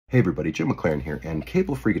Hey everybody, Jim McLaren here, and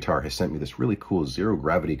Cable Free Guitar has sent me this really cool zero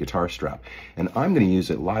gravity guitar strap, and I'm going to use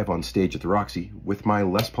it live on stage at the Roxy with my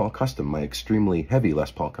Les Paul Custom, my extremely heavy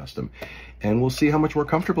Les Paul Custom, and we'll see how much more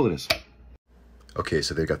comfortable it is. Okay,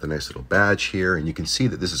 so they've got the nice little badge here, and you can see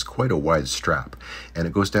that this is quite a wide strap, and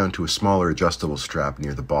it goes down to a smaller adjustable strap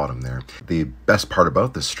near the bottom there. The best part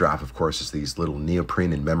about this strap, of course, is these little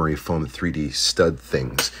neoprene and memory foam 3D stud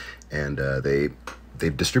things, and they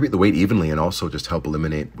distribute the weight evenly and also just help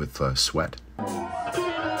eliminate with sweat.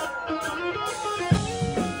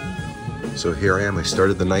 So here I am. I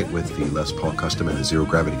started the night with the Les Paul Custom and the zero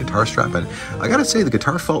gravity guitar strap, and I gotta say the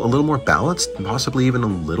guitar felt a little more balanced, possibly even a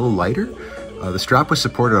little lighter. The strap was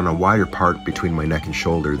supported on a wider part between my neck and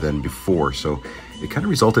shoulder than before, so it kind of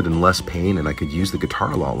resulted in less pain and I could use the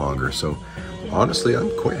guitar a lot longer. So honestly,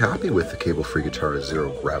 I'm quite happy with the Cable Free Guitar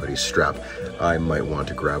zero gravity strap. I might want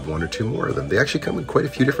to grab one or two more of them. They actually come in quite a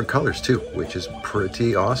few different colors too, which is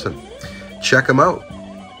pretty awesome. Check them out.